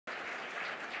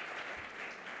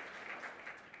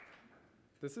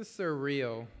This is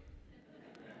surreal.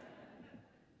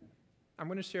 I'm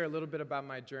going to share a little bit about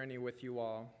my journey with you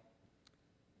all,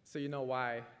 so you know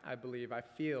why I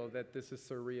feel that this is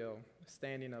surreal,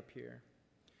 standing up here.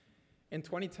 In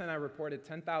 2010, I reported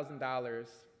 $10,000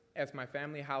 as my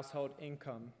family household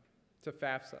income to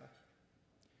FAFSA.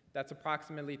 That's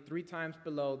approximately 3 times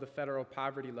below the federal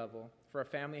poverty level for a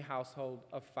family household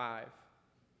of 5.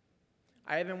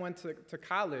 I even went to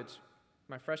college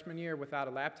my freshman year without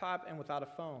a laptop and without a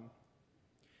phone.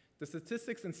 The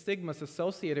statistics and stigmas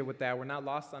associated with that were not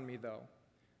lost on me, though.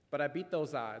 But I beat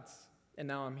those odds, and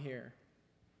now I'm here.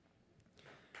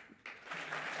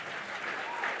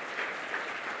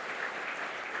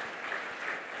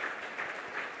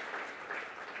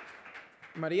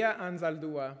 Maria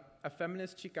Anzaldúa, a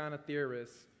feminist Chicana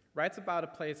theorist, writes about a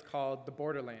place called the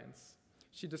borderlands.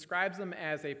 She describes them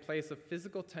as a place of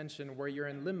physical tension where you're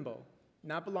in limbo,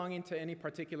 not belonging to any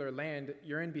particular land,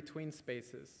 you're in between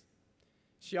spaces.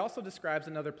 She also describes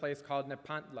another place called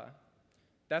Nepantla.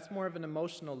 That's more of an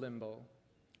emotional limbo,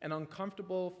 an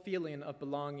uncomfortable feeling of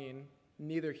belonging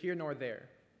neither here nor there.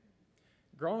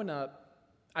 Growing up,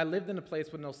 I lived in a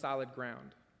place with no solid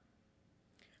ground.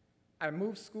 I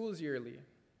moved schools yearly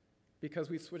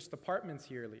because we switched apartments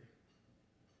yearly.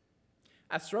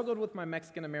 I struggled with my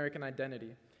Mexican-American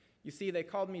identity. You see, they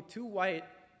called me too white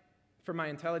for my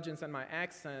intelligence and my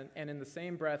accent, and in the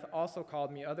same breath also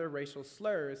called me other racial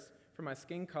slurs for my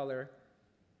skin color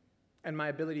and my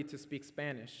ability to speak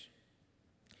Spanish.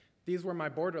 These were my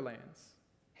borderlands.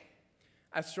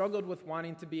 I struggled with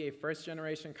wanting to be a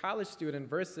first-generation college student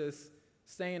versus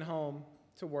staying home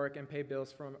to work and pay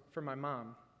bills for my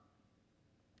mom.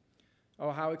 Oh,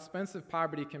 how expensive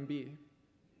poverty can be.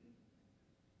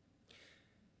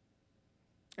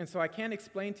 And so I can't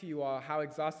explain to you all how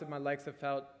exhausted my legs have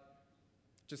felt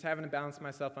just having to balance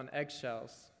myself on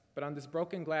eggshells. But on this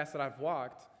broken glass that I've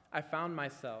walked, I found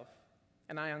myself,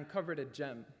 and I uncovered a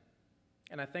gem.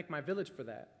 And I thank my village for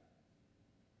that.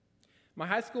 My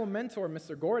high school mentor,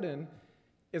 Mr. Gordon,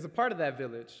 is a part of that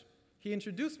village. He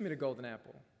introduced me to Golden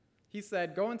Apple. He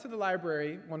said, go into the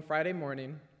library one Friday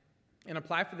morning and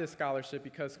apply for this scholarship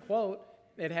because, quote,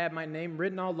 it had my name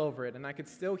written all over it, and I could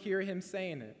still hear him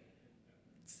saying it,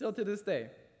 still to this day.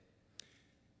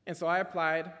 And so I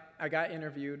applied, I got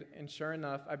interviewed, and sure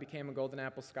enough, I became a Golden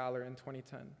Apple Scholar in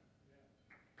 2010.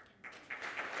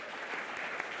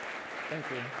 Thank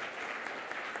you.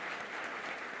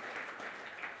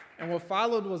 And what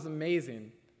followed was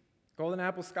amazing. Golden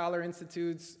Apple Scholar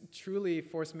Institutes truly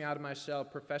forced me out of my shell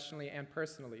professionally and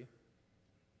personally.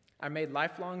 I made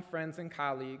lifelong friends and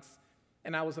colleagues,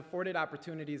 and I was afforded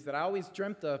opportunities that I always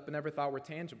dreamt of but never thought were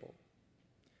tangible.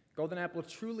 Golden Apple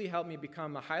truly helped me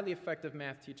become a highly effective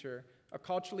math teacher, a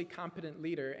culturally competent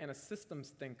leader, and a systems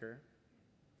thinker.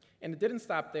 And it didn't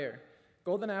stop there.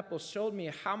 Golden Apple showed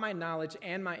me how my knowledge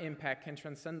and my impact can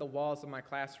transcend the walls of my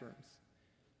classrooms.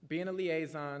 Being a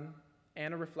liaison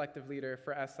and a reflective leader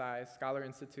for SI, Scholar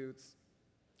Institutes,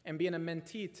 and being a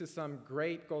mentee to some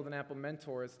great Golden Apple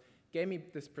mentors gave me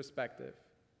this perspective.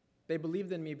 They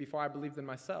believed in me before I believed in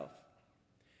myself.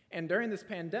 And during this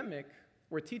pandemic,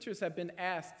 where teachers have been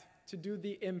asked to do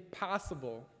the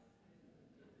impossible,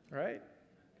 right?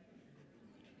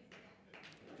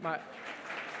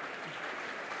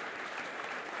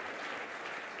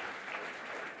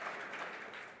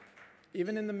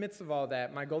 Even in the midst of all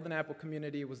that, my Golden Apple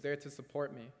community was there to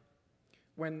support me.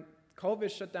 When COVID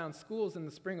shut down schools in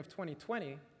the spring of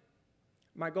 2020,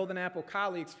 my Golden Apple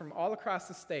colleagues from all across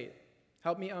the state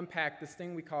helped me unpack this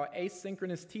thing we call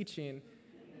asynchronous teaching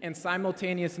and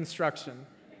simultaneous instruction.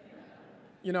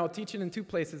 You know, teaching in 2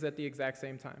 places at the exact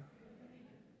same time.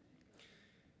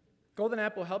 Golden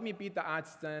Apple helped me beat the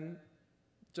odds then,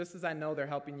 just as I know they're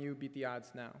helping you beat the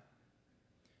odds now.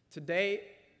 Today,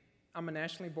 I'm a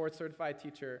nationally board certified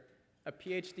teacher, a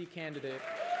PhD candidate.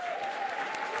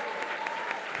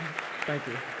 Thank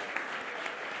you.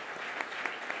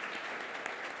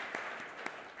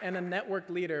 And a network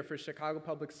leader for Chicago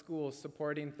Public Schools,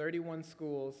 supporting 31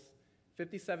 schools,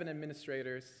 57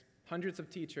 administrators, hundreds of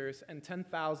teachers, and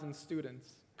 10,000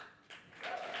 students.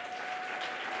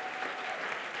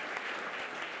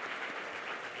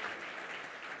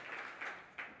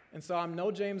 And so I'm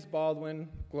no James Baldwin,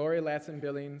 Gloria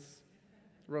Ladson-Billings,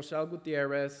 Rochelle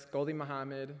Gutierrez, Goldie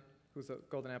Muhammad, who's a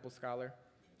Golden Apple Scholar,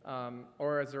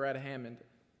 or Zaretta Hammond.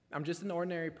 I'm just an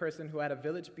ordinary person who had a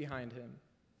village behind him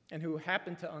and who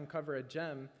happened to uncover a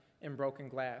gem in broken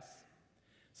glass.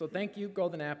 So thank you,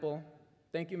 Golden Apple.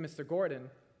 Thank you, Mr. Gordon.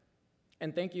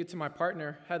 And thank you to my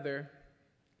partner, Heather,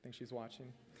 I think she's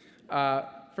watching,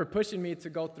 for pushing me to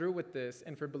go through with this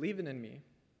and for believing in me.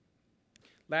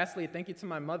 Lastly, thank you to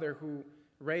my mother, who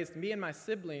raised me and my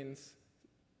siblings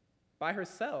by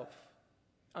herself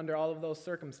under all of those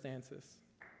circumstances.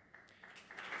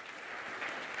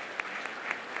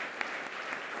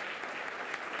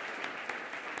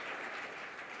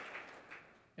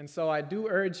 And so I do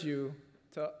urge you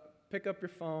to pick up your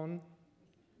phone,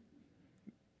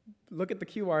 look at the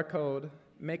QR code,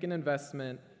 make an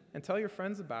investment, and tell your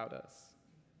friends about us,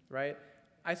 right?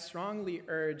 I strongly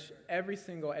urge every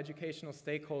single educational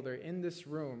stakeholder in this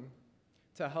room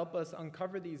to help us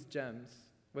uncover these gems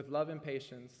with love and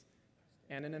patience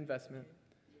and an investment.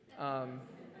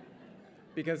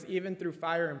 Because even through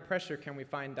fire and pressure can we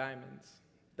find diamonds.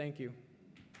 Thank you.